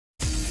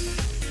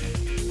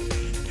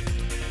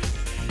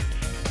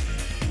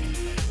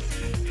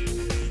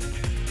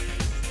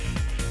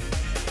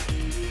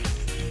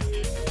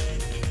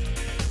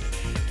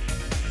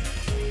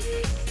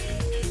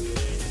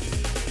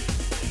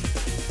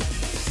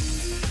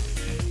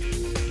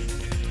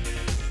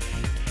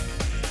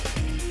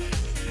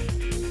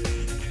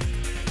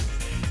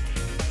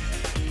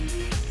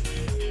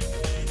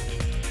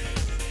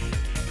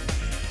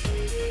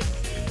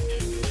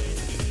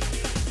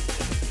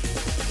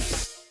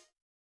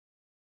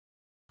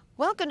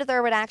Welcome to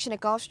Thoroughbred Action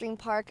at Gulfstream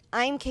Park.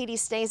 I'm Katie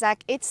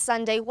Stazak. It's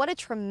Sunday. What a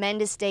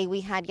tremendous day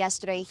we had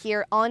yesterday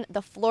here on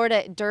the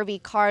Florida Derby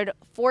card.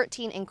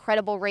 14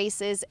 incredible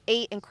races,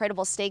 8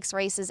 incredible stakes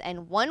races,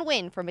 and 1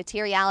 win for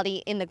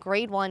Materiality in the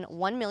Grade 1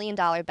 $1 million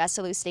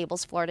Bessalou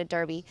Stables Florida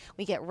Derby.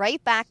 We get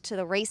right back to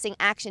the racing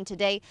action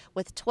today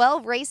with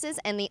 12 races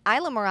and the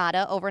Isla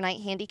Morada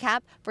overnight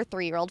handicap for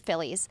 3-year-old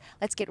fillies.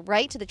 Let's get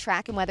right to the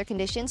track and weather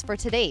conditions for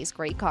today's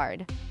great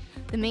card.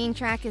 The main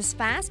track is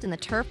fast and the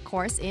turf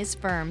course is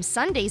firm.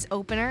 Sunday's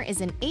opener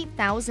is an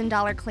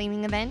 $8,000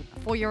 claiming event.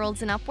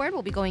 4-year-olds and upward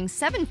will be going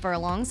 7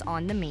 furlongs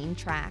on the main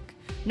track.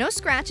 No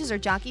scratches or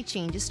jockey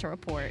changes to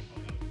report.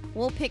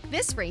 We'll pick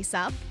this race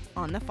up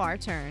on the far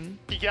turn.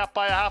 Gap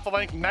by a half a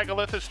length.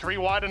 Megalith is 3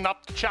 wide and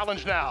up to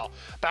challenge now.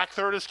 Back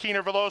third is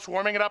Keener Veloz.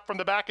 Warming it up from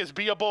the back is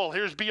Be a Bull.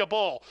 Here's Be a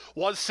Bull.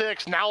 Was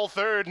 6, now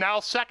third, now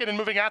second, and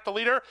moving at the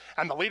leader.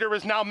 And the leader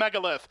is now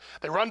Megalith.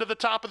 They run to the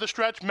top of the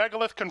stretch.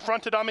 Megalith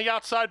confronted on the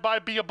outside by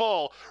Be a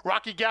Bull.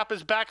 Rocky Gap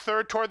is back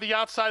third toward the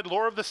outside.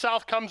 Lure of the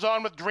South comes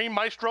on with Dream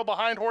Maestro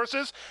behind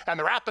horses. And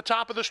they're at the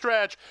top of the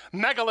stretch.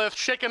 Megalith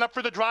shaking up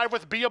for the drive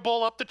with Be a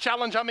Bull up to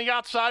challenge on the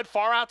outside.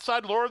 Far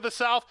outside, Lure of the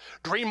South.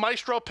 Dream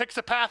Maestro picks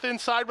a path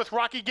inside with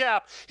Rocky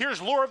Gap.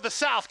 Here's Lure of the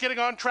South getting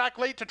on track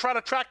late to try to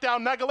track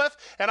down Megalith,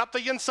 and up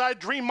the inside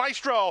Dream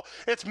Maestro.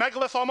 It's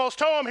Megalith almost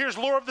home. Here's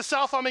Lure of the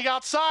South on the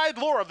outside.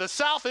 Lure of the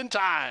South in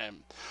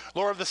time.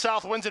 Lure of the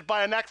South wins it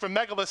by a neck from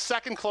Megalith.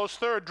 Second, close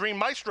third, Dream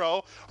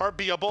Maestro or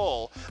Be a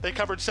Bull. They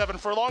covered 7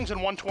 furlongs in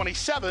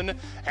 127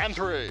 and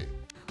 3.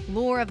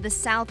 Lure of the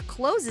South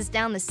closes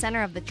down the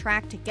center of the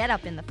track to get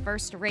up in the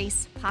first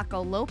race.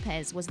 Paco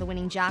Lopez was the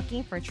winning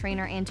jockey for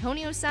trainer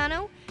Antonio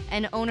Sano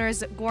and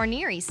owners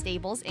Guarnieri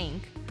Stables,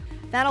 Inc.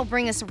 That'll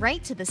bring us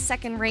right to the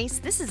second race.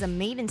 This is a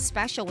maiden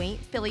special weight.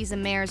 Fillies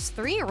and mares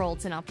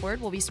 3-year-olds and upward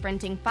will be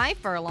sprinting 5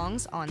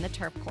 furlongs on the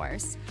turf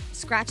course.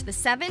 Scratch the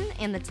 7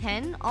 and the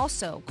 10.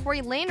 Also,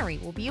 Corey Lannery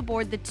will be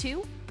aboard the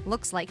 2.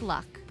 Looks like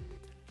luck.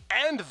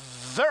 And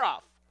they're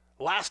off.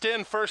 Last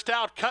in, first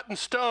out. Cut and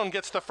Stone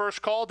gets the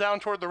first call down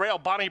toward the rail.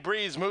 Bonnie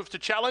Breeze moves to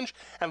challenge,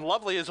 and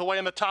Lovely is away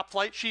in the top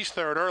flight. She's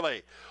third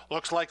early.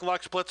 Looks like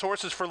luck splits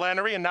horses for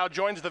Lannery and now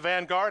joins the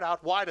vanguard.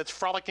 Out wide, it's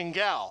Frolicking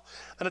Gal.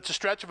 Then it's a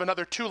stretch of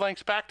another 2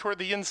 lengths back toward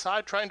the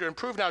inside, trying to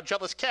improve now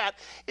Jealous Cat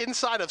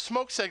inside of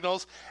Smoke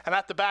Signals, and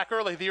at the back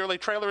early, the early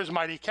trailer is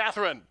Mighty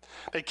Catherine.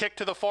 They kick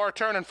to the far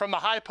turn, and from the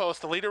high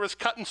post, the leader is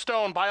Cut and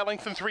Stone by a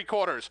length and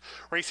 3/4.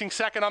 Racing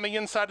second on the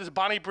inside is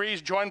Bonnie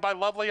Breeze, joined by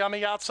Lovely on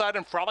the outside,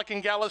 and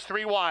Frolicking Gal is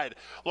 3 wide.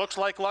 Looks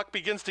like luck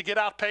begins to get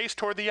outpaced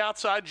toward the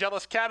outside.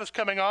 Jealous Cat is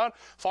coming on.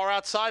 Far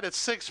outside, it's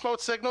 6 Smoke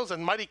Signals,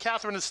 and Mighty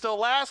Catherine is still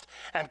last,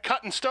 and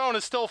Cut and Stone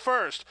is still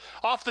first.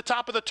 Off the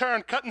top of the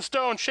turn, Cut and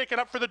Stone shaking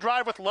up for the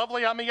drive with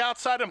Lovely on the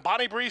outside and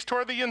Bonnie Breeze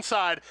toward the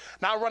inside.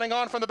 Now running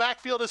on from the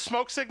backfield is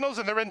Smoke Signals,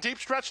 and they're in deep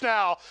stretch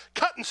now.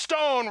 Cut and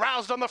Stone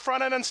roused on the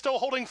front end and still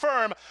holding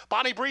firm.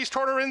 Bonnie Breeze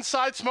toward her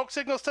inside, Smoke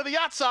Signals to the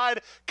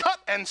outside. Cut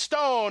and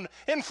Stone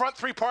in front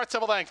 3/4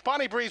 of a length.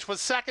 Bonnie Breeze was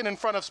second in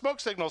front of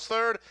Smoke Signals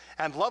third,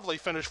 and Lovely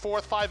finished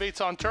fourth, 5/8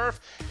 on turf,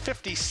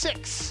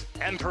 56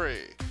 and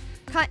 3.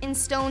 Cut and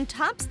Stone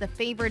tops the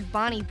favored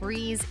Bonnie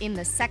Breeze in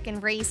the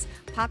second race.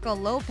 Paco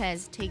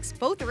Lopez takes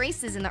both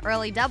races in the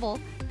early double.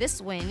 This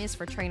win is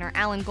for trainer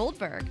Alan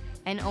Goldberg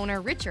and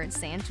owner Richard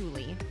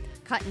Santulli.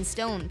 Cut and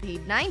Stone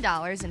paid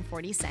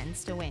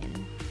 $9.40 to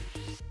win.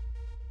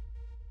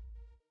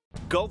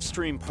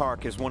 Gulfstream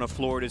Park is one of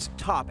Florida's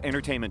top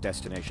entertainment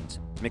destinations,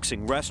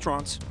 mixing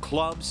restaurants,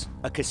 clubs,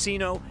 a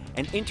casino,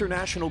 and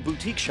international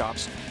boutique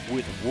shops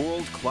with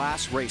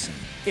world-class racing.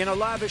 In a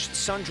lavish,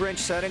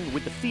 sun-drenched setting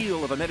with the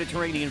feel of a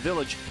Mediterranean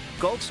village,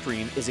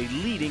 Gulfstream is a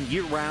leading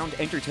year-round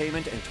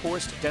entertainment and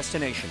tourist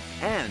destination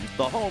and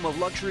the home of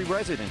luxury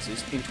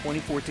residences in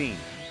 2014.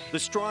 The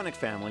Stronach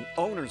family,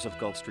 owners of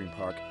Gulfstream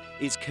Park,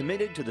 is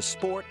committed to the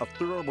sport of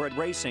thoroughbred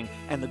racing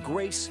and the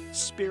grace,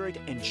 spirit,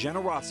 and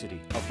generosity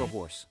of the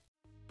horse.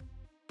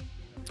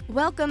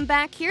 Welcome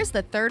back. Here's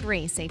the third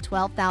race, a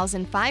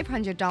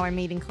 $12,500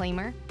 maiden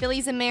claimer.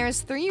 Fillies and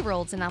mares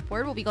 3-year-olds and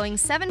upward will be going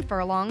 7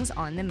 furlongs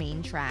on the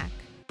main track.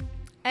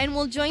 And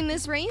we'll join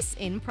this race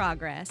in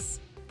progress.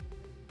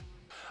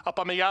 Up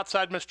on the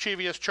outside,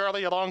 Mischievous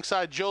Charlie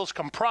alongside Jill's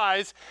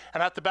Comprise,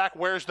 and at the back,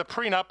 Where's the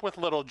Prenup with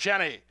Little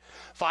Jenny.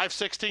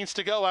 5/16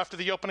 to go after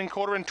the opening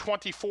quarter in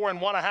 24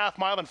 1/2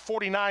 mile and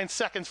 49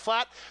 seconds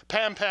flat.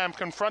 Pam Pam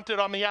confronted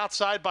on the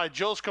outside by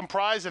Jill's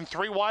Comprise and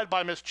 3 wide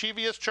by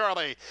Mischievous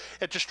Charlie.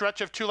 It's a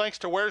stretch of 2 lengths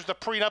to Where's the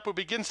Prenup, who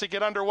begins to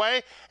get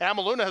underway.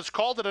 Amaluna has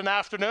called it an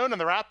afternoon,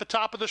 and they're at the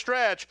top of the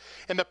stretch.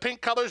 In the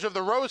pink colors of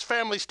the Rose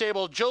family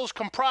stable, Jill's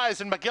Comprise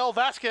and Miguel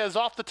Vasquez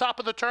off the top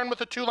of the turn with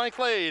a 2-length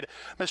lead.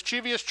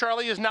 Mischievous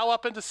Charlie is now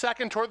up into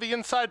second toward the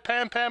inside.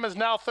 Pam Pam is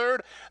now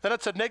third. Then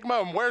it's Enigma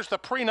and Where's the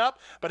Prenup,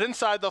 but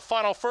inside the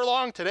final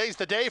furlong, today's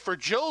the day for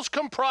Jill's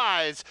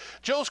Comprise.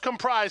 Jill's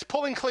Comprise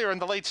pulling clear in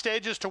the late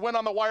stages to win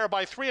on the wire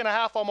by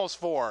 3.5, almost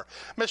 4.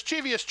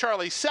 Mischievous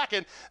Charlie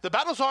second. The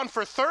battle's on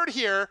for third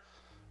here.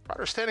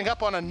 Ryder standing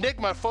up on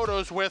Enigma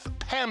photos with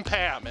Pam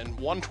Pam in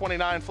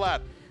 129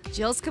 flat.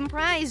 Jill's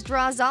Comprise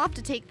draws off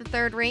to take the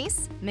third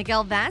race.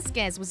 Miguel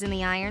Vasquez was in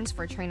the irons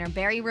for trainer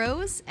Barry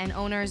Rose and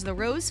owners the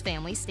Rose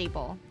family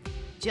stable.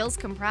 Jill's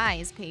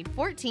Comprise paid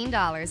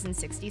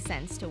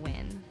 $14.60 to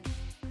win.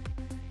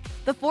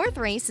 The fourth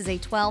race is a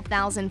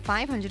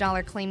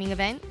 $12,500 claiming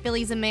event.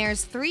 Fillies and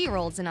Mares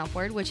 3-year-olds and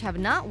upward, which have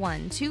not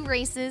won 2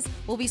 races,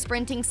 will be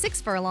sprinting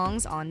 6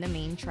 furlongs on the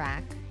main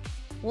track.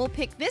 We'll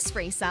pick this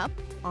race up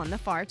on the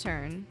far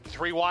turn.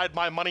 3 wide,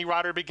 My Money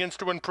Rider begins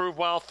to improve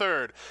while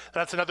third.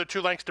 That's another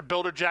 2 lengths to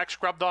Builder Jack,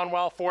 scrubbed on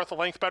while fourth, a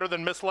length better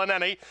than Miss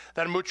Leneni,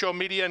 then Mucho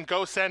Media and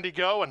Go Sandy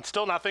Go, and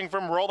still nothing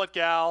from Roll It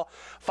Gal.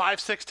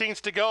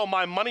 5/16 to go.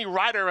 My Money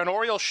Rider and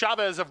Oriel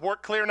Chavez have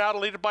worked clear now to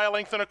lead it by a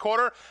length and a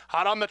quarter.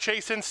 Hot on the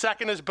chase in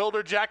second is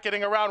Builder Jack,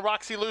 getting around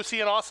Roxy Lucy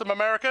and Awesome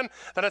American.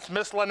 Then it's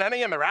Miss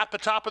Leneni, and they're at the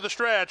top of the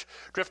stretch.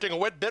 Drifting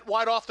a bit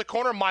wide off the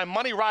corner, My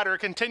Money Rider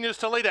continues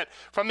to lead it.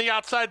 From the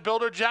outside,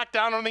 Builder Jack,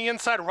 down on the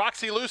inside,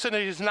 Roxy Lucy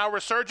is now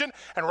resurgent,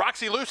 and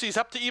Roxy Lucy's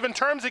up to even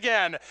terms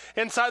again.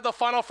 Inside the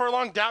final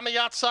furlong, down the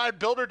outside,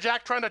 Builder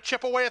Jack trying to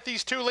chip away at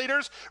these 2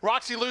 leaders.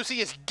 Roxy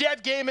Lucy is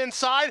dead game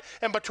inside,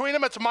 and between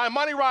them it's My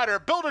Money Rider.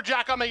 Builder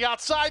Jack on the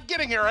outside,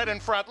 getting her head in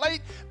front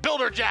late.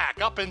 Builder Jack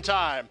up in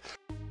time.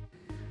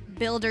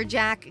 Builder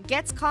Jack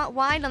gets caught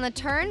wide on the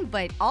turn,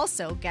 but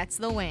also gets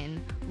the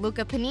win.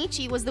 Luca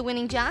Panici was the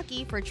winning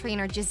jockey for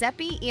trainer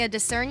Giuseppe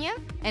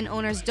Iadiscernia and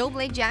owners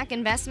Doble Jack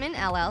Investment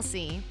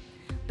LLC.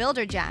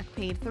 Builder Jack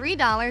paid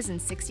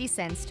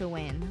 $3.60 to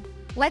win.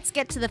 Let's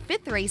get to the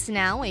 5th race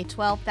now, a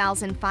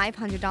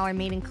 $12,500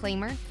 maiden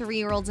claimer.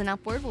 3-year-olds and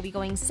upward will be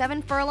going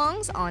 7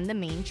 furlongs on the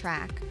main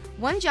track.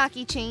 One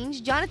jockey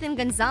change, Jonathan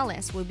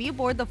Gonzalez will be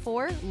aboard the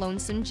 4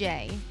 Lonesome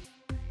J.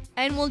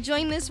 And will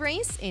join this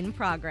race in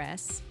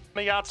progress.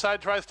 The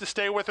outside tries to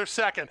stay with her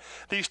second.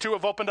 These 2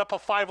 have opened up a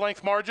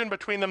 5-length margin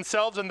between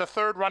themselves and the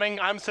third running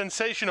I'm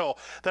Sensational.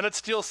 Then it's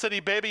Steel City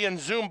Baby and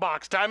Zoom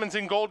Box. Diamonds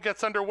in Gold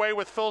gets underway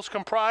with Phil's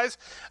Comprise.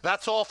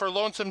 That's all for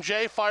Lonesome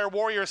J. Fire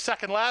Warrior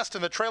second last,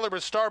 and the trailer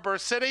is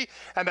Starburst City,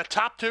 and the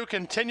top 2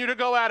 continue to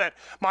go at it.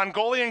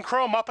 Mongolian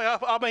Chrome up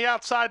on the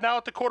outside now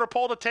at the quarter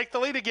pole to take the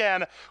lead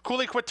again.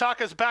 Cooley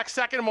Quitaka's back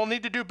second and will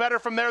need to do better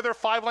from there. They're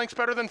 5 lengths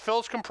better than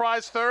Phil's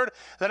Comprise third.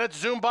 Then it's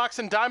Zoom Box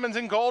and Diamonds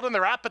in Gold, and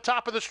they're at the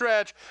top of the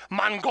stretch.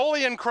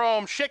 Mongolian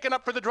Chrome shaking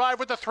up for the drive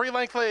with a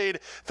 3-length lead.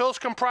 Phil's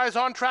Comprise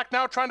on track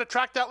now, trying to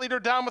track that leader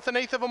down with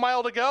 1/8 of a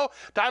mile to go.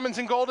 Diamonds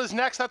in Gold is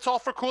next. That's all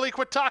for Cooley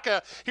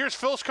Quitaka. Here's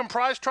Phil's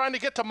Comprise trying to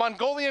get to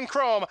Mongolian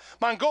Chrome.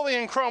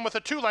 Mongolian Chrome with a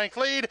 2-length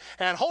lead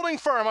and holding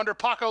firm under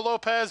Paco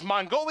Lopez.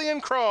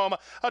 Mongolian Chrome,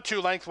 a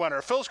 2-length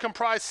winner. Phil's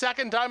Comprise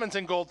second, Diamonds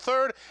in Gold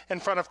third, in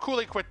front of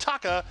Cooley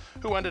Quitaka,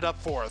 who ended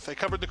up fourth. They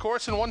covered the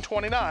course in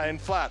 1:29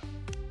 flat.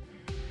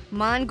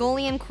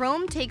 Mongolian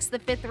Chrome takes the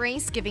 5th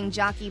race, giving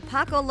jockey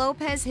Paco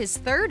Lopez his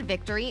 3rd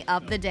victory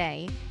of the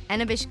day.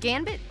 Enebish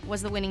Gambit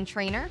was the winning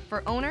trainer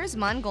for owners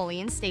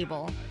Mongolian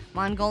Stable.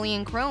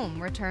 Mongolian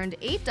Chrome returned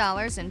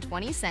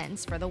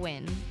 $8.20 for the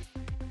win.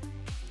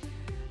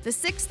 The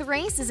 6th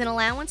race is an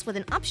allowance with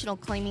an optional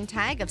claiming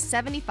tag of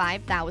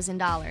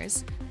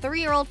 $75,000.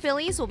 3-year-old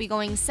fillies will be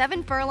going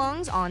 7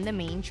 furlongs on the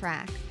main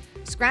track.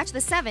 Scratch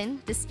the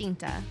 7,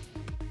 Distinta.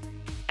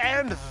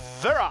 And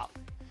they're off.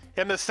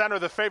 In the center,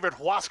 the favorite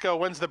Huasco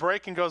wins the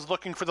break and goes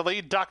looking for the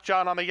lead. Doc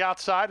John on the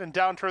outside and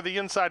down toward the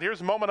inside.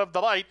 Here's Moment of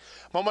Delight.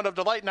 Moment of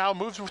Delight now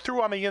moves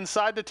through on the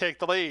inside to take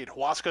the lead.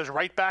 Huasco's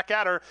right back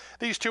at her.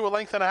 These 2 a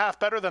length and a half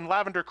better than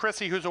Lavender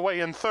Chrissy, who's away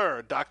in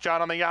third. Doc John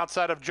on the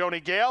outside of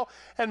Joni Gale,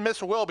 and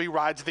Miss Wilby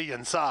rides the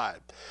inside.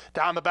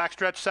 Down the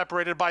backstretch,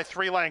 separated by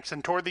 3 lengths,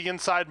 and toward the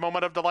inside,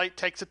 Moment of Delight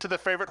takes it to the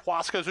favorite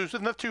Huasco's, who's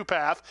in the 2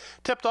 path.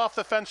 Tipped off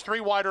the fence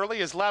 3 wide early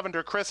is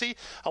Lavender Chrissy,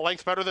 a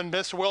length better than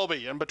Miss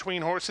Wilby. In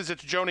between horses,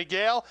 it's Joni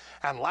Gale,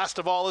 and last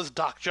of all is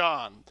Doc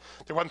John.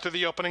 They run through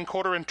the opening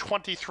quarter in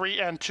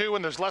 23-2,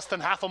 and there's less than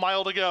half a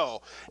mile to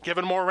go.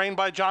 Given more rain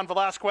by John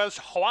Velasquez,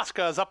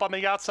 Huasca is up on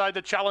the outside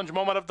to challenge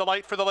Moment of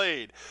Delight for the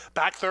lead.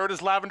 Back third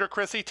is Lavender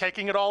Chrissy,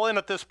 taking it all in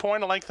at this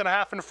point, a length and a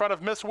half in front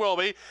of Miss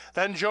Wilby,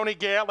 then Joni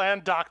Gale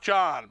and Doc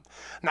John.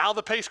 Now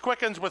the pace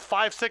quickens with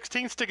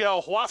 5/16 to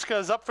go. Huasca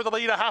is up for the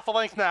lead, a half a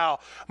length now.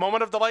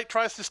 Moment of Delight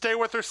tries to stay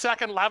with her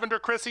second. Lavender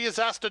Chrissy is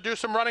asked to do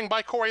some running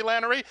by Corey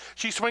Lannery.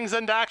 She swings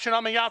into action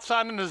on the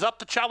outside and is up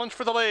to challenge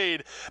for the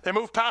lead. They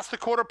move past the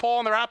quarter pole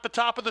and they're at the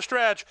top of the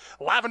stretch.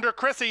 Lavender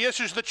Chrissy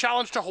issues the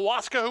challenge to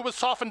Huasca, who was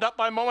softened up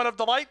by Moment of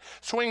Delight.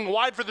 Swinging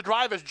wide for the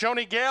drive is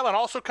Joni Gale, and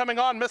also coming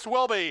on Miss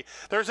Wilby.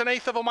 There's an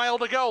 1/8 of a mile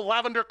to go.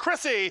 Lavender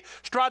Chrissy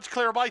strides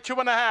clear by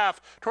 2.5.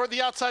 Toward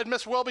the outside,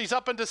 Miss Wilby's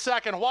up into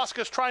second.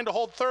 Huasca's trying to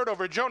hold third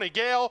over Joni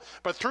Gale,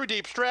 but through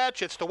deep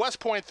stretch, it's the West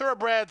Point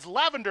Thoroughbreds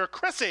Lavender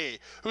Chrissy,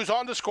 who's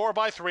on to score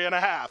by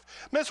 3.5.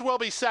 Miss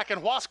Wilby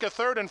second, Huasca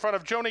third in front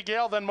of Joni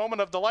Gale, then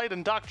Moment of Delight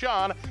and Doc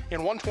John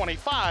in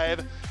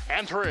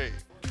 1:25-3.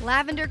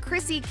 Lavender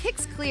Chrissy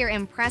kicks clear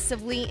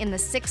impressively in the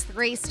 6th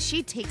race.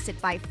 She takes it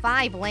by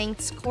 5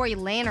 lengths. Corey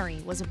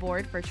Lannery was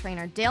aboard for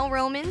trainer Dale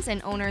Romans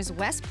and owners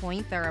West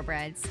Point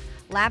Thoroughbreds.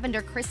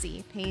 Lavender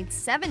Chrissy paid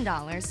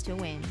 $7 to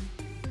win.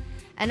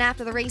 And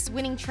after the race,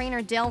 winning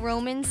trainer Dale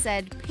Romans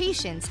said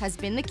patience has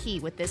been the key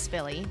with this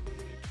filly.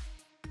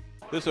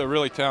 This is a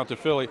really talented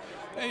filly.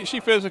 And she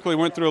physically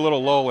went through a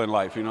little lull in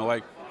life, you know,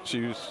 like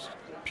she was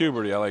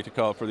puberty, I like to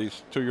call it, for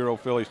these 2-year-old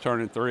fillies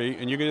turning 3.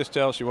 And you could just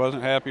tell she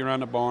wasn't happy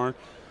around the barn,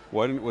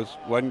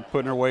 wasn't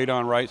putting her weight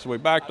on right. So we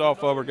backed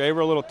off of her, gave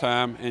her a little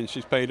time, and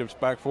she's paid us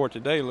back for it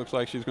today. Looks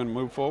like she's going to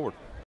move forward.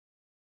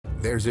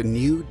 There's a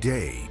new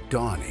day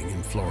dawning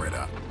in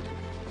Florida.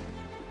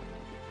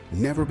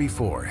 Never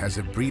before has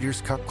a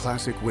Breeders' Cup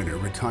Classic winner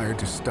retired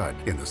to stud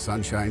in the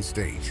Sunshine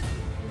State.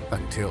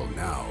 Until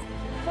now.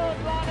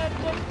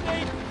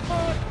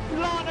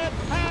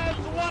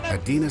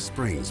 Adena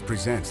Springs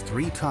presents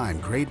 3-time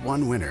Grade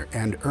 1 winner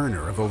and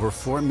earner of over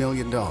 $4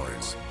 million,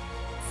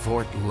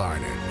 Fort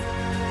Larned.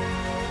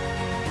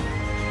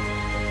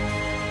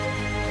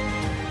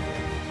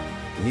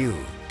 New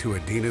to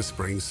Adena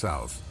Springs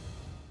South.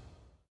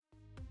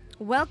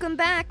 Welcome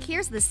back.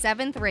 Here's the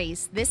 7th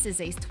race. This is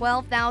a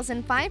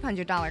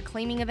 $12,500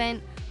 claiming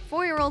event.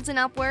 4-year-olds and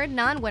upward,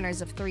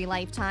 non-winners of 3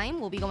 lifetime,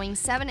 will be going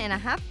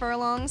 7.5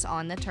 furlongs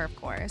on the turf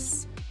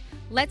course.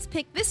 Let's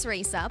pick this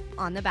race up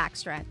on the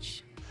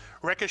backstretch.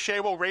 Ricochet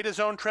will rate his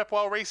own trip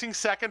while racing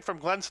second from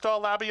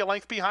Glenstall Abbey, a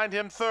length behind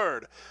him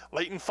third.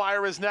 Leighton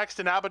Fire is next,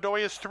 and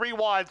Abadoy is 3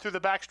 wide through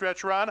the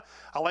backstretch run,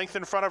 a length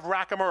in front of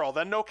Rackham Earl.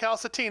 Then No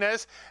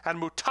Calcetines, and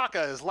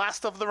Mutaka is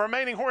last of the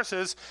remaining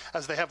horses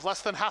as they have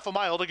less than half a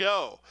mile to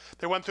go.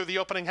 They went through the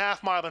opening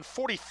half mile in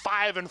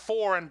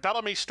 45-4, and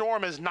Bellamy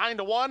Storm is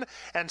 9-1,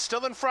 and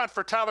still in front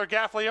for Tyler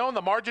Gaffleone.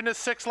 The margin is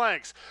 6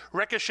 lengths.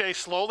 Ricochet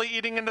slowly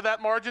eating into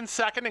that margin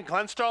second, and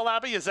Glenstall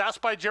Abbey is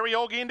asked by Jerry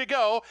Olguin to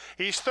go.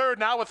 He's third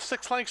now with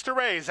 6 lengths to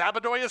raise.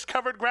 Abadoy has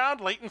covered ground.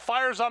 Leighton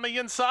Fires on the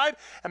inside,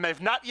 and they've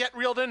not yet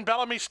reeled in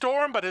Bellamy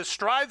Storm, but his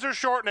strides are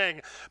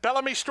shortening.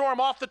 Bellamy Storm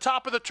off the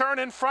top of the turn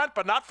in front,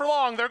 but not for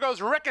long. There goes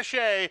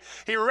Ricochet.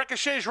 He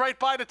ricochets right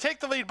by to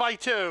take the lead by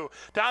 2.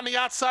 Down the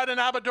outside in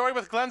Abadoy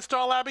with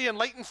Glenstall Abbey and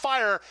Leighton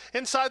Fire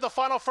inside the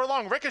final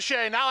furlong.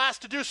 Ricochet now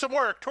asked to do some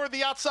work toward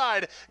the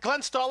outside.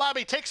 Glenstall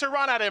Abbey takes a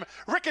run at him.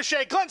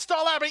 Ricochet,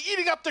 Glenstall Abbey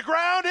eating up the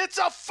ground. It's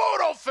a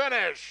photo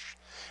finish.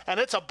 And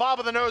it's a bob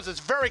of the nose. It's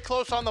very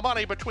close on the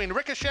money between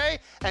Ricochet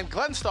and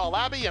Glenstall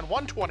Abbey, and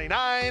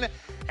 129-1.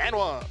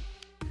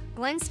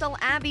 Glenstall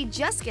Abbey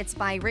just gets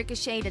by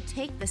Ricochet to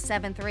take the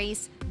 7th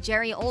race.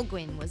 Jerry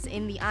Olguin was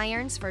in the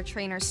irons for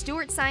trainer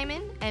Stuart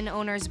Simon and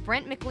owners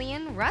Brent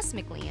McLean, Russ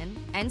McLean,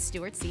 and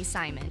Stuart C.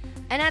 Simon.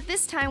 And at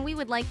this time, we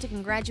would like to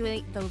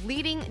congratulate the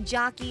leading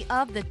jockey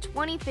of the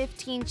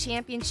 2015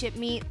 championship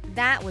meet.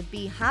 That would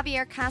be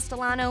Javier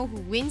Castellano,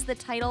 who wins the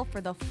title for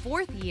the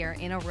 4th year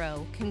in a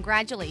row.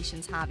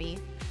 Congratulations, Javi.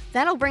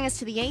 That'll bring us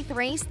to the 8th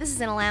race. This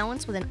is an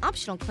allowance with an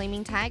optional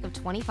claiming tag of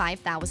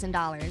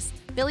 $25,000.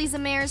 Fillies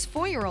and mares,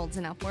 4-year-olds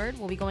and upward,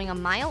 will be going a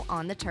mile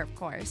on the turf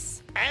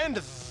course.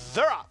 And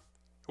they're off.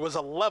 It was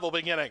a level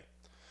beginning.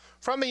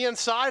 From the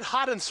inside,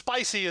 Hot and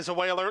Spicy is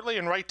away alertly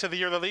and right to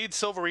the early lead.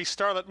 Silvery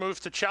Starlet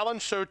moves to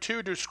challenge. So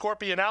too do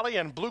Scorpion Alley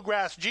and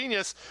Bluegrass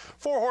Genius.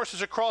 4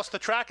 horses across the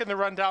track in the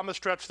run down the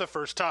stretch the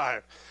first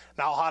time.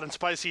 Now Hot and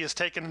Spicy is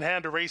taken in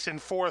hand to race in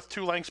 4th,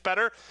 2 lengths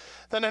better.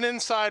 Then an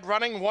inside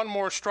running, 1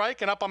 more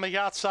strike, and up on the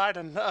outside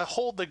and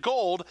hold the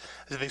gold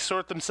as they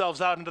sort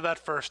themselves out into that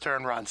first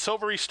turn run.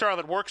 Silvery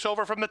Starlet works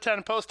over from the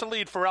 10 post to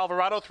lead for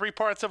Alvarado, 3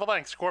 parts of a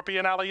length.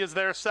 Scorpion Alley is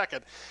there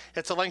second.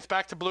 It's a length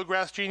back to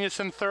Bluegrass Genius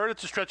in third.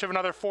 It's a stretch of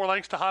another 4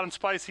 lengths to Hot and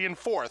Spicy in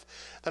 4th.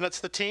 Then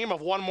it's the team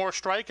of 1 more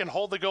strike and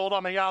hold the gold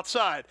on the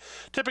outside.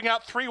 Tipping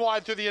out 3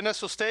 wide through the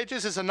initial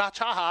stages is a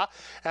Nachaha,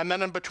 and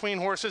then in between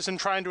horses and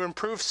trying to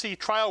improve Sea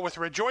Trial with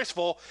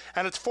Rejoiceful,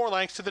 and it's 4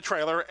 lengths to the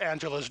trailer,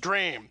 Angela's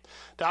Dream.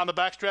 Down the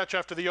backstretch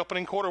after the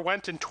opening quarter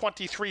went in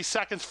 23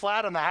 seconds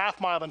flat, and the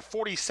half mile in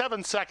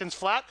 47 seconds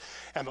flat,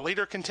 and the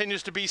leader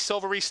continues to be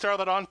Silvery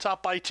Starlet on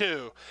top by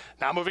 2.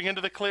 Now moving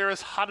into the clear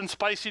is Hot and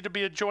Spicy to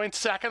be a joint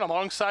second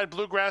alongside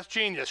Bluegrass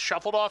Genius.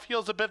 Shuffled off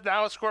heels a bit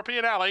now is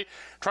Scorpion Alley,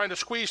 trying to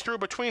squeeze through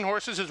between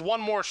horses is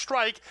 1 more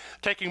strike,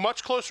 taking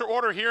much closer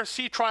order here.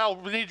 Sea Trial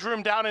needs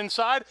room down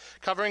inside,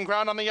 covering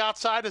ground on the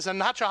outside is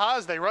Nachaha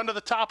as they run to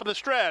the top of the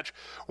stretch.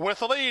 With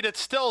the lead, it's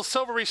still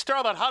Silvery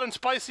Starlet, Hot and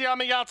Spicy on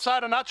the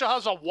outside, and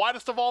Nachaha's the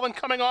widest of all and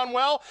coming on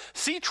well.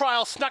 Sea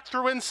Trial snuck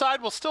through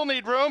inside, will still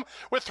need room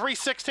with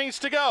 3/16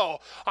 to go.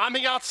 On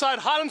the outside,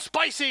 Hot and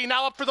Spicy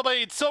now up for the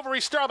lead. Silvery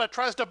Starlet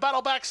tries to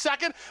battle back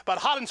second, but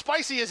Hot and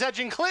Spicy is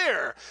edging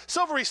clear.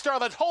 Silvery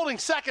Starlet holding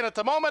second at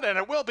the moment, and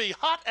it will be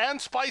Hot and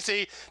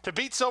Spicy to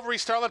beat Silvery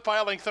Starlet by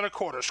a length and a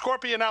quarter.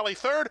 Scorpion Alley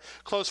third,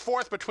 close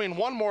 4th between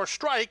 1 more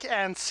strike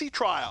and Sea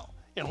Trial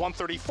in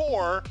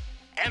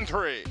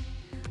 134-3.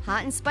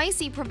 Hot and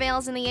Spicy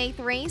prevails in the 8th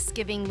race,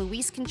 giving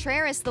Luis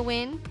Contreras the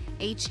win.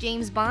 H.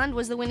 James Bond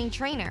was the winning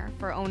trainer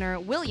for owner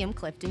William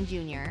Clifton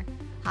Jr.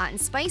 Hot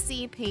and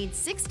Spicy paid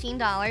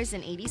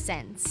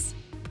 $16.80.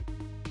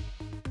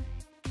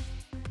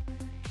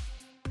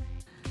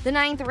 The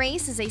 9th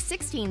race is a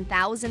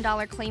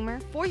 $16,000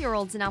 claimer.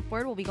 4-year-olds and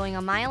upward will be going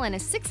a mile and a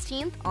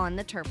 16th on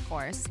the turf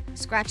course.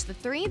 Scratch the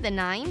 3, the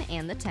 9,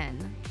 and the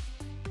 10.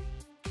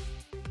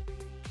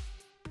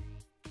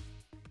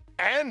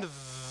 And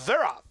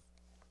they're off.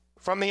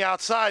 From the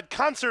outside,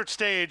 Concert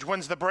Stage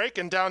wins the break,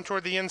 and down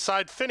toward the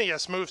inside,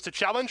 Phineas moves to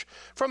challenge.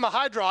 From the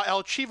high draw,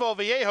 El Chivo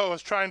Viejo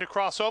is trying to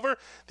cross over.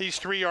 These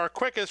three are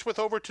quickest, with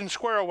Overton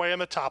Square away in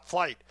the top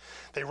flight.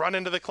 They run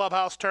into the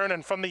clubhouse turn,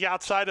 and from the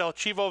outside, El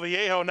Chivo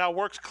Viejo now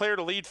works clear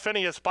to lead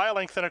Phineas by a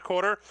length and a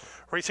quarter.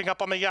 Racing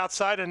up on the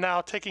outside and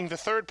now taking the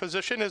third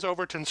position is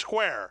Overton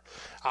Square.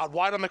 Out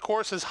wide on the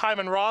course is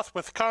Hyman Roth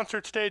with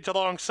Concert Stage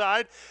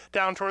alongside.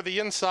 Down toward the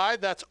inside,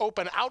 that's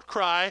Open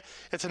Outcry.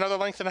 It's another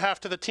length and a half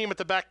to the team at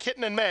the back,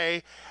 Kitten and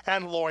May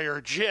and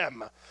Lawyer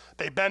Jim.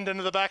 They bend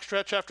into the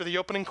backstretch after the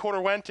opening quarter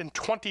went in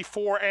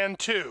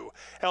 24-2.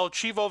 El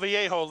Chivo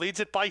Viejo leads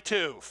it by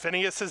 2.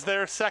 Phineas is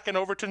there second,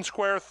 Overton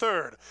Square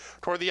third.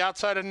 Toward the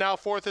outside and now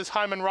fourth is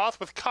Hyman Roth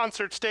with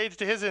Concert Stage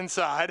to his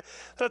inside.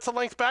 That's a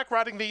length back.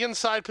 Riding the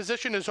inside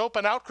position is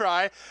Open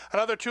Outcry.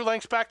 Another 2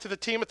 lengths back to the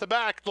team at the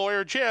back,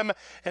 Lawyer Jim.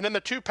 And in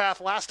the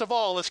 2-path, last of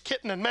all, is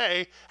Kitten and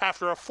May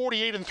after a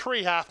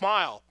 48-3 half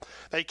mile.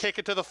 They kick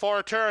it to the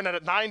far turn, and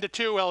at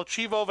 9-2, El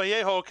Chivo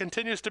Viejo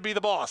continues to be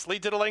the boss.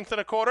 Leads it a length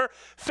and a quarter.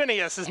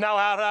 Phineas is now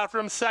out after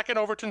him second,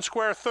 Overton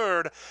Square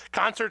third.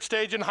 Concert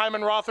Stage and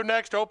Hyman Roth are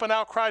next. Open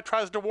Outcry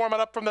tries to warm it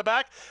up from the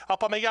back.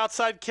 Up on the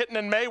outside, Kitten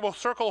and May will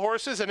circle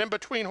horses, and in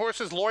between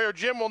horses, Lawyer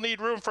Jim will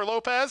need room for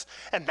Lopez.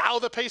 And now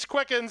the pace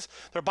quickens.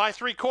 They're by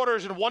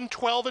 3/4 in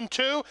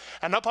 1:12-2.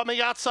 And up on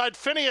the outside,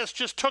 Phineas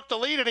just took the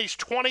lead, and he's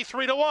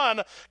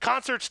 23-1.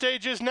 Concert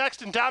Stage is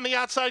next, and down the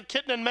outside,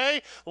 Kitten and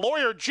May.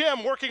 Lawyer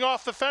Jim working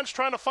off the fence,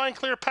 trying to find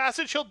clear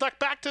passage. He'll duck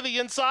back to the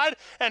inside,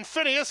 and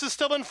Phineas is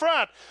still in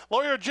front.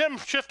 Lawyer Jim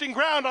shifting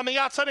ground on the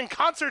outside, and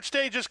Concert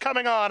Stage is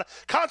coming on.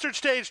 Concert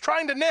Stage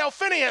trying to nail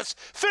Phineas.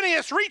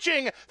 Phineas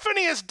reaching.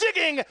 Phineas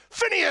digging.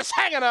 Phineas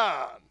hanging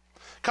on.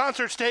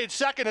 Concert Stage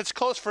second. It's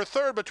close for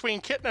third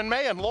between Kitten and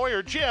May and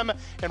Lawyer Jim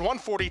in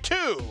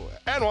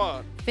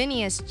 1:42-1.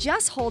 Phineas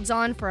just holds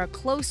on for a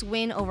close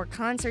win over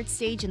Concert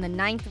Stage in the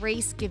 9th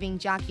race, giving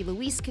jockey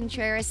Luis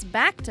Contreras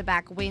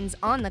back-to-back wins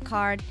on the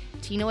card.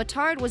 Tino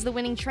Attard was the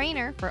winning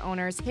trainer for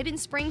owners Hidden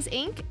Springs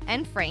Inc.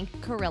 and Frank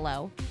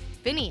Carrillo.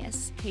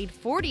 Phineas paid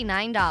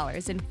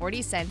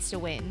 $49.40 to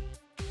win.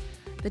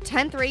 The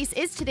 10th race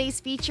is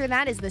today's feature.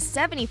 That is the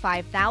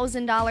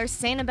 $75,000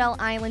 Sanibel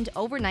Island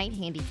Overnight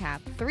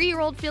Handicap.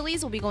 3-year-old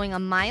fillies will be going a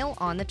mile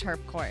on the turf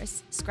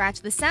course.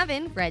 Scratch the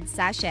 7, Red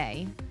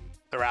Sachet.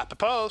 They're at the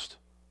post.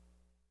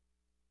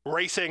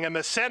 Racing in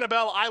the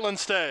Sanibel Island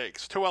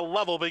Stakes to a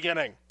level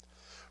beginning.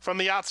 From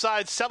the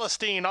outside,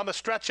 Celestine on the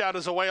stretch out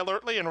is away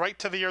alertly and right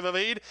to the early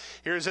lead.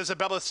 Here's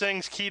Isabella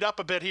Sings keyed up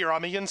a bit here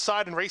on the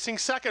inside and racing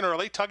second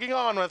early, tugging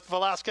on with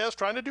Velasquez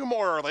trying to do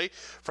more early.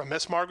 From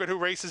Miss Margaret, who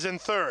races in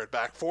third.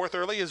 Back fourth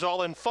early is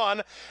All in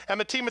Fun, and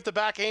the team at the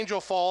back,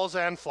 Angel Falls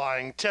and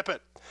Flying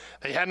Tippet.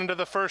 They head into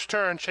the first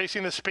turn,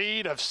 chasing the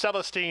speed of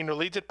Celestine, who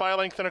leads it by a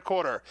length and a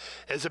quarter.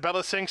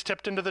 Isabella Sings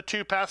tipped into the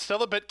 2-path,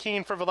 still a bit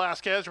keen for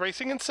Velasquez,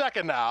 racing in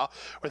second now,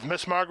 with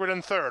Miss Margaret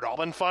in third.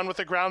 All in Fun with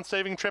a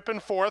ground-saving trip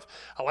in fourth,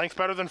 a length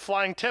better than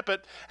Flying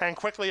Tippet, and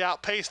quickly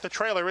outpaced the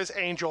trailer is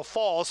Angel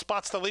Falls,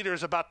 spots the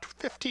leaders about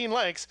 15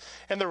 lengths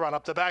in the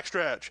run-up the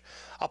backstretch.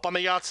 Up on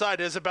the outside,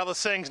 Isabella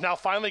Sings now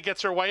finally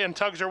gets her way and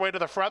tugs her way to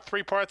the front,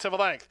 3 parts of a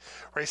length.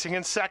 Racing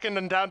in second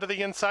and down to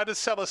the inside is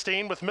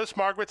Celestine, with Miss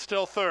Margaret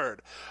still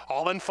third.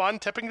 All in Fun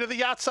tipping to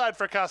the outside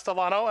for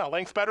Castellano, a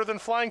length better than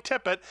Flying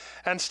Tippet,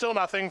 and still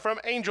nothing from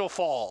Angel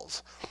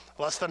Falls.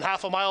 Less than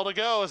half a mile to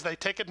go as they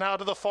take it now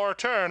to the far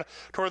turn.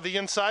 Toward the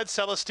inside,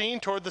 Celestine.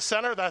 Toward the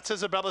center, that's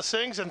Isabella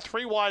Sings, and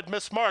 3 wide,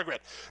 Miss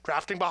Margaret.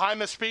 Drafting behind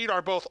the speed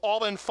are both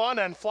All in Fun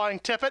and Flying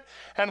Tippet,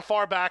 and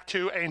far back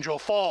to Angel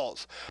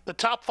Falls. The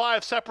top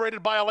 5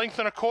 separated by a length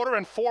and a quarter,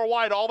 and 4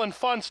 wide, All in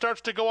Fun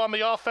starts to go on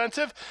the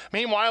offensive.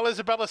 Meanwhile,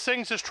 Isabella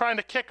Sings is trying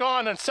to kick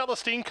on, and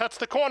Celestine cuts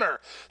the corner.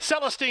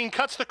 Celestine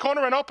cuts the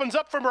corner and opens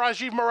up from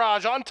Rajiv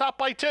Mirage, on top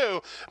by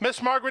 2.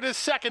 Miss Margaret is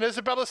second.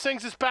 Isabella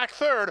Sings is back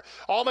third.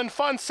 All in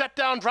Fun set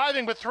down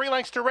driving with 3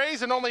 lengths to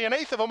raise and only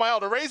 1/8 of a mile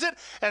to raise it,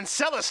 and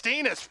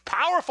Celestine is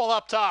powerful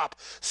up top.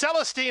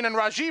 Celestine and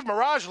Rajiv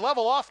Mirage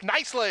level off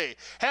nicely.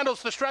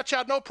 Handles the stretch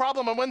out no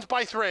problem and wins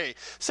by 3.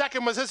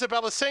 Second was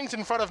Isabella Sings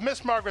in front of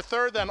Miss Margaret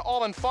third, then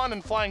All in Fun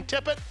and Flying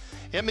Tippet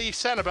in the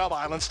Sanibel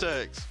Island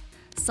Stakes.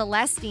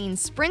 Celestine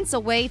sprints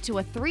away to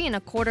a 3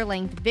 1/4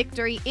 length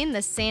victory in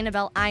the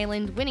Sanibel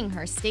Island, winning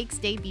her stakes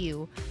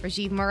debut.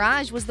 Rajiv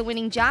Mirage was the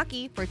winning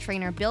jockey for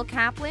trainer Bill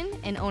Kaplan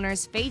and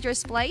owners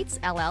Phaedrus Flights,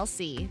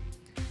 LLC.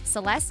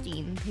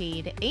 Celestine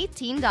paid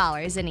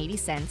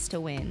 $18.80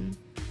 to win.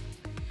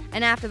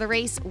 And after the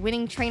race,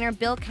 winning trainer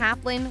Bill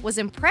Kaplan was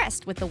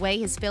impressed with the way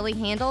his filly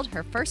handled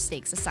her first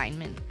stakes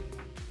assignment.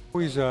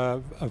 Always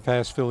a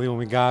fast filly when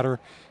we got her,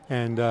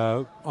 and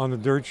on the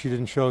dirt she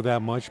didn't show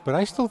that much, but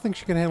I still think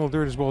she can handle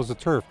dirt as well as the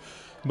turf.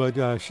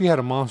 But she had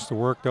a monster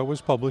work that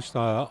was published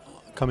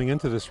coming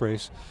into this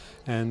race,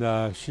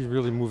 and she's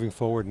really moving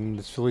forward, and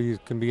this filly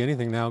can be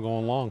anything now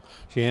going long.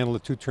 She handled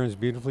the 2 turns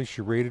beautifully,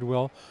 she rated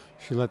well,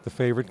 she let the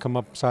favorite come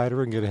up beside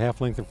her and get a half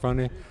length in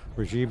front of her.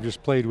 Rajiv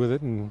just played with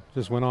it and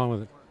just went on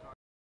with it.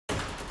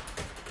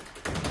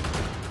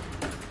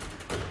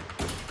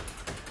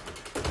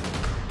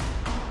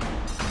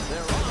 They're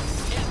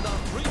off in the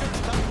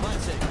Breeders' Cup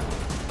Classic.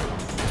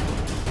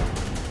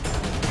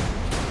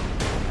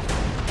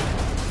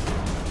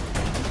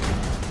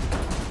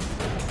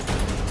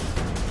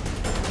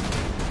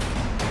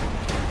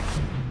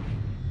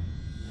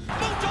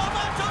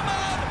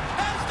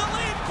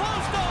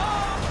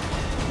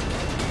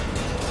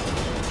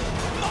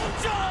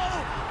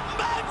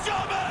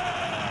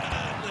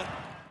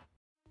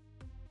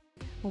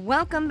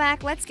 Welcome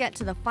back. Let's get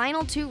to the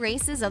final two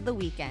races of the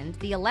weekend.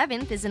 The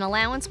 11th is an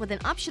allowance with an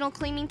optional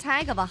claiming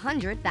tag of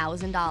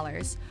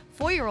 $100,000.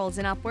 4-year-olds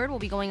and upward will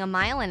be going a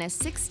mile and a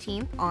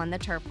 16th on the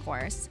turf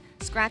course.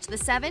 Scratch the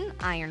 7,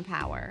 Iron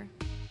Power.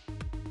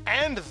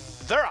 And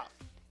they're off.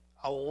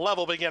 A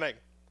level beginning.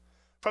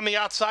 From the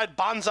outside,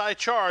 Bonsai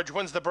Charge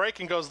wins the break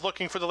and goes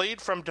looking for the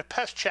lead from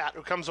Depeche Chat,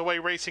 who comes away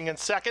racing in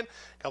second.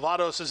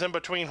 Galvados is in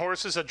between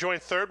horses, a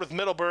joint third with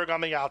Middleburg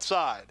on the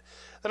outside.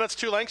 Then it's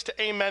 2 lengths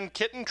to Amen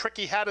Kitten.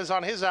 Tricky Hat is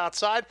on his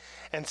outside,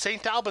 and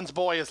St. Albans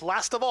Boy is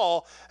last of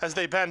all as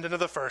they bend into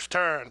the first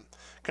turn.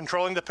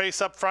 Controlling the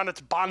pace up front,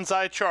 it's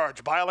Bonsai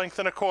Charge by a length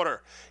and a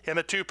quarter. In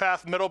the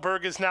 2-path,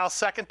 Middleburg is now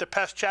second.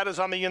 Depeche Chat is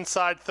on the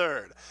inside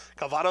third.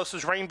 Galvados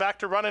is reined back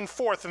to run in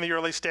fourth in the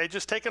early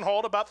stages, taking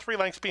hold about 3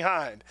 lengths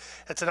behind.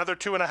 It's another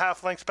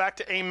 2.5 lengths back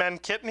to Amen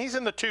Kitten. He's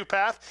in the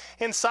 2-path.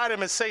 Inside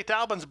him is St.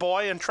 Albans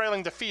Boy, and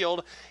trailing the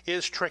field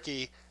is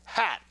Tricky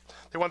Hat.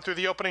 They went through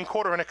the opening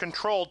quarter in a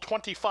controlled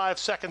 25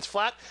 seconds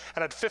flat,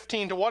 and at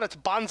 15-1, it's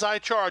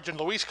Bonsai Charge and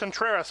Luis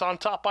Contreras on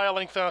top by a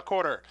length and a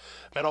quarter.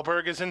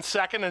 Middleburg is in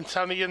second, and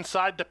on the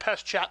inside,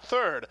 Depeche Chat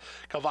third.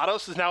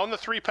 Calvados is now in the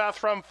 3-path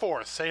from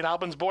fourth. St.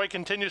 Albans Boy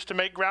continues to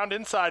make ground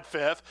inside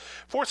fifth,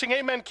 forcing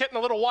Amen Kitten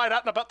a little wide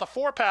out and about the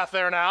 4-path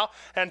there now,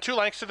 and 2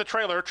 lengths to the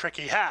trailer,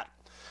 Tricky Hat.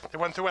 They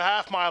went through a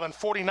half mile in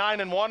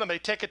 49-1, and they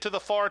take it to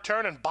the far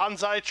turn, and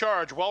Bonsai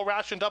Charge, well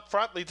rationed up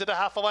front, leads it a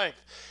half a length.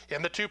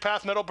 In the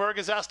 2-path, Middleburg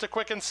is asked to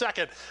quicken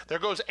second. There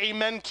goes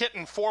Amen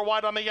Kitten, 4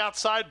 wide on the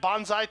outside.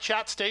 Bonsai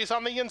Chat stays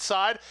on the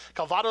inside.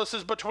 Calvados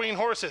is between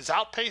horses.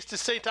 Outpaced is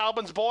St.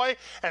 Albans Boy,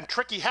 and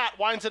Tricky Hat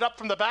winds it up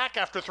from the back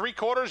after 3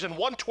 quarters in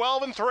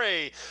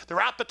 1:12-3.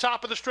 They're at the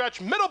top of the stretch.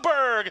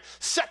 Middleburg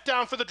set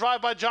down for the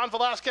drive by John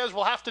Velasquez.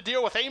 Will have to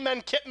deal with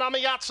Amen Kitten on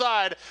the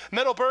outside.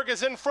 Middleburg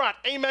is in front.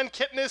 Amen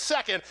Kitten is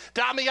second.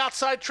 Down the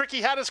outside, Tricky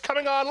Hat is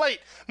coming on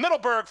late.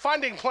 Middleburg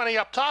finding plenty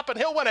up top, and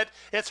he'll win it.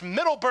 It's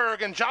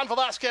Middleburg and John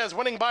Velasquez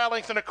winning by a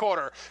length and a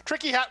quarter.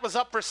 Tricky Hat was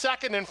up for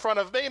second in front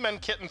of Amen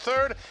Kitten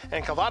third,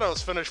 and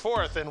Calvados finished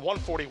fourth in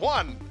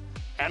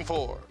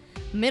 1:41-4.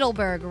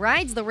 Middleburg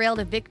rides the rail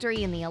to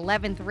victory in the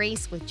 11th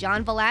race with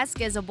John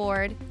Velasquez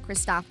aboard.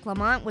 Christophe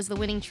Clement was the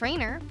winning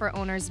trainer for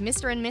owners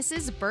Mr. and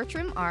Mrs.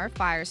 Bertram R.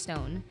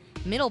 Firestone.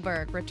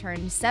 Middleburg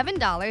returned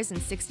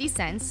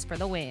 $7.60 for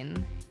the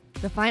win.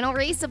 The final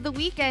race of the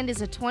weekend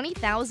is a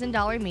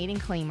 $20,000 maiden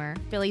claimer.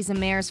 Fillies and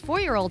mares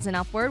 4-year-olds and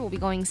upward will be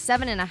going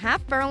 7.5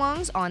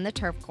 furlongs on the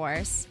turf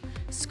course.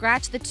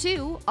 Scratch the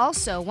 2,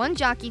 also 1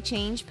 jockey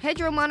change.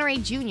 Pedro Monterey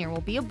Jr. will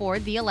be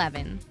aboard the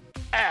 11.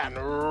 And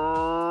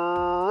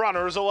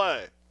runners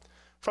away.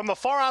 From the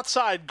far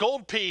outside,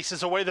 Gold Piece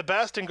is away the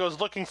best and goes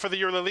looking for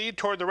the early lead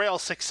toward the rail.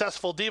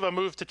 Successful Diva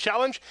moves to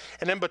challenge,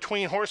 and in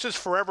between horses,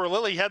 Forever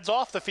Lily heads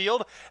off the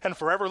field, and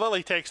Forever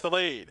Lily takes the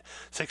lead.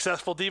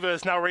 Successful Diva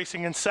is now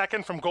racing in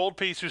second from Gold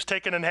Piece, who's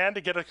taken in hand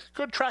to get a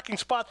good tracking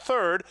spot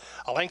third,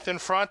 a length in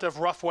front of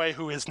Roughway,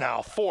 who is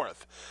now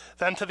fourth.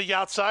 Then to the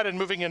outside and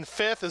moving in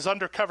fifth is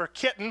Undercover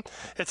Kitten.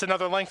 It's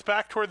another length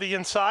back toward the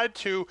inside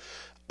to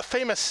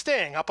Famous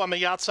Sting. Up on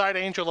the outside,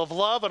 Angel of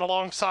Love, and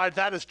alongside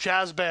that is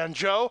Jazz Band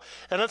Joe.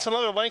 And that's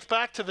another length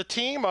back to the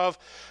team of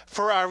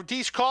for our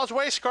Dee's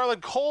Causeway,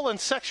 Scarlet Cole, and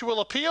Sexual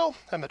Appeal.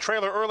 And the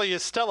trailer early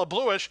is Stella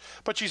Bluish,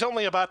 but she's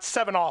only about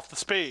 7 off the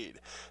speed.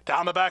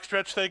 Down the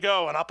backstretch they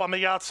go, and up on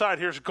the outside,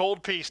 here's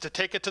Gold Piece to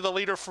take it to the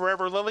leader,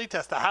 Forever Lily,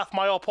 test the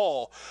half-mile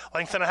pole.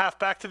 Length and a half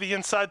back to the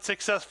inside,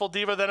 Successful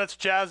Diva. Then it's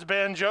Jazz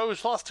Band Joe,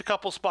 who's lost a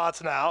couple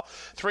spots now.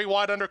 3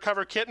 wide,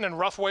 Undercover Kitten, and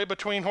Roughway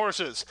between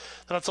horses.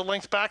 Then it's a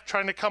length back,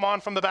 trying to come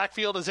on from the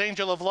backfield is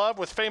Angel of Love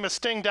with Famous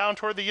Sting down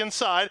toward the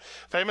inside.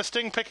 Famous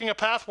Sting picking a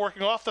path,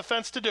 working off the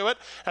fence to do it,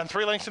 and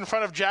 3 lengths in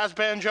front of Jazz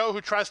Banjo,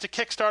 who tries to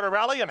kickstart a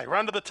rally, and they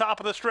run to the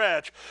top of the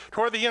stretch.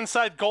 Toward the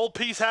inside, Gold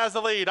Piece has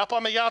the lead. Up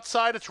on the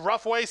outside, it's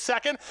Roughway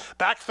second.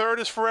 Back third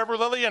is Forever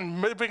Lily, and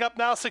moving up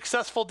now,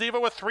 Successful Diva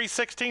with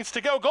 3/16 to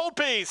go. Gold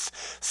Piece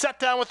set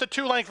down with the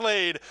 2-length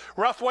lead.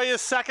 Roughway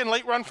is second.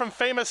 Late run from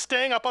Famous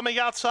Sting. Up on the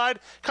outside,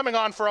 coming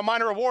on for a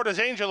minor award is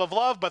Angel of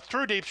Love, but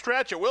through deep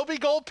stretch, it will be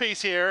Gold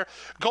Piece here.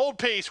 Gold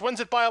Piece wins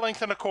it by a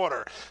length and a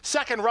quarter.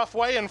 Second,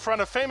 Roughway in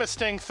front of Famous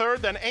Sting.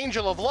 Third, then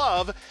Angel of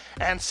Love,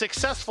 and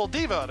Successful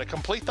Diva to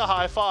complete the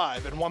high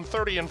five in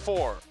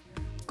 1:30-4.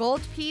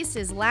 Gold Piece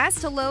is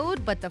last to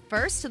load, but the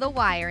first to the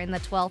wire in the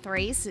 12th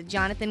race.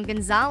 Jonathan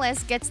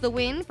Gonzalez gets the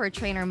win for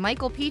trainer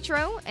Michael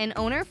Petro and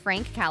owner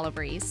Frank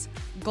Calabrese.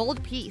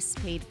 Gold Piece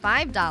paid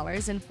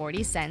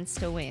 $5.40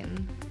 to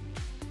win.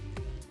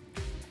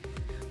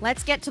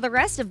 Let's get to the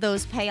rest of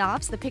those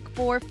payoffs. The pick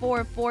 4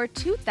 for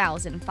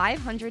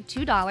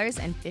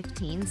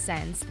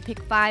 $2,502.15. The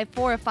pick 5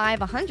 4 of 5,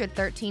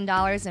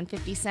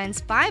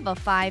 $113.50. 5 of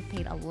 5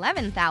 paid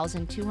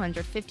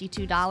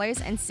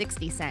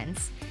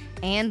 $11,252.60.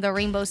 And the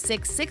Rainbow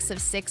 6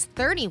 of 6,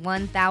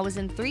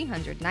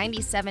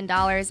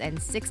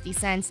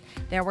 $31,397.60.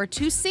 There were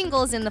 2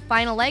 singles in the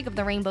final leg of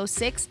the Rainbow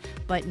 6,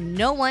 but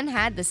no one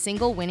had the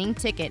single winning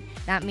ticket.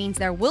 That means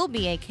there will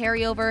be a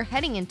carryover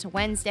heading into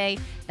Wednesday.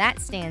 That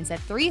stands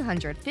at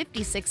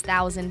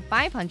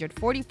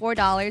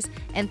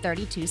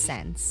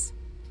 $356,544.32.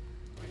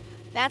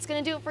 That's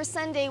going to do it for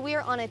Sunday. We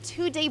are on a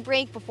 2-day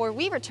break before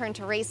we return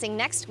to racing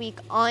next week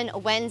on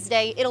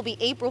Wednesday. It'll be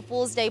April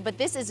Fool's Day, but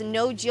this is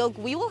no joke.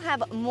 We will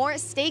have more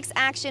stakes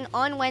action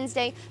on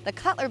Wednesday. The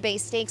Cutler Bay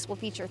Stakes will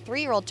feature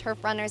 3-year-old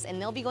turf runners, and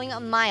they'll be going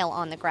a mile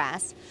on the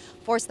grass.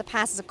 Force the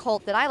Pass is a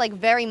colt that I like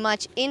very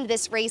much in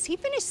this race. He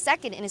finished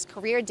second in his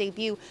career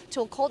debut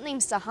to a colt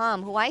named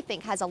Saham, who I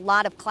think has a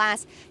lot of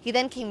class. He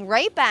then came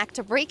right back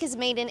to break his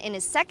maiden in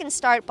his second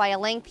start by a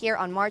length here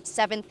on March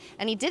 7th,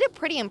 and he did it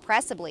pretty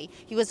impressively.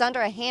 He was under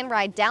a hand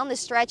ride down the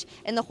stretch,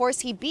 and the horse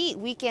he beat,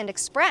 Weekend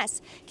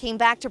Express, came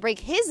back to break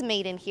his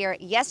maiden here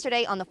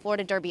yesterday on the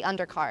Florida Derby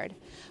undercard.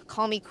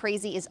 Call Me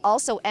Crazy is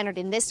also entered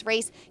in this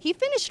race. He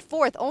finished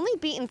fourth, only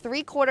beaten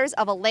 3/4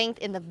 of a length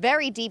in the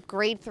very deep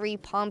Grade 3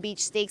 Palm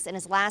Beach Stakes in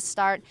his last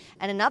start.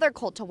 And another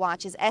colt to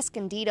watch is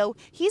Escondido.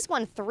 He's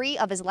won 3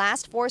 of his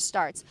last 4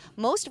 starts,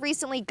 most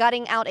recently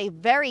gutting out a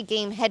very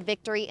game head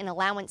victory in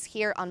allowance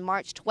here on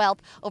March 12th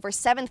over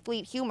 7th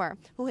Fleet Humor,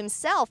 who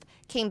himself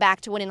came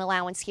back to win an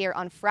allowance here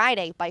on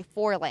Friday by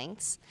 4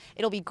 lengths.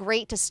 It'll be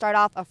great to start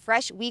off a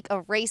fresh week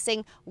of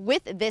racing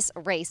with this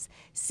race.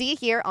 See you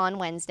here on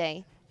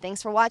Wednesday.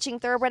 Thanks for watching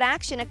Thoroughbred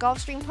Action at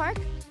Gulfstream Park.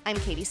 I'm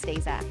Katie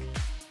Stazak.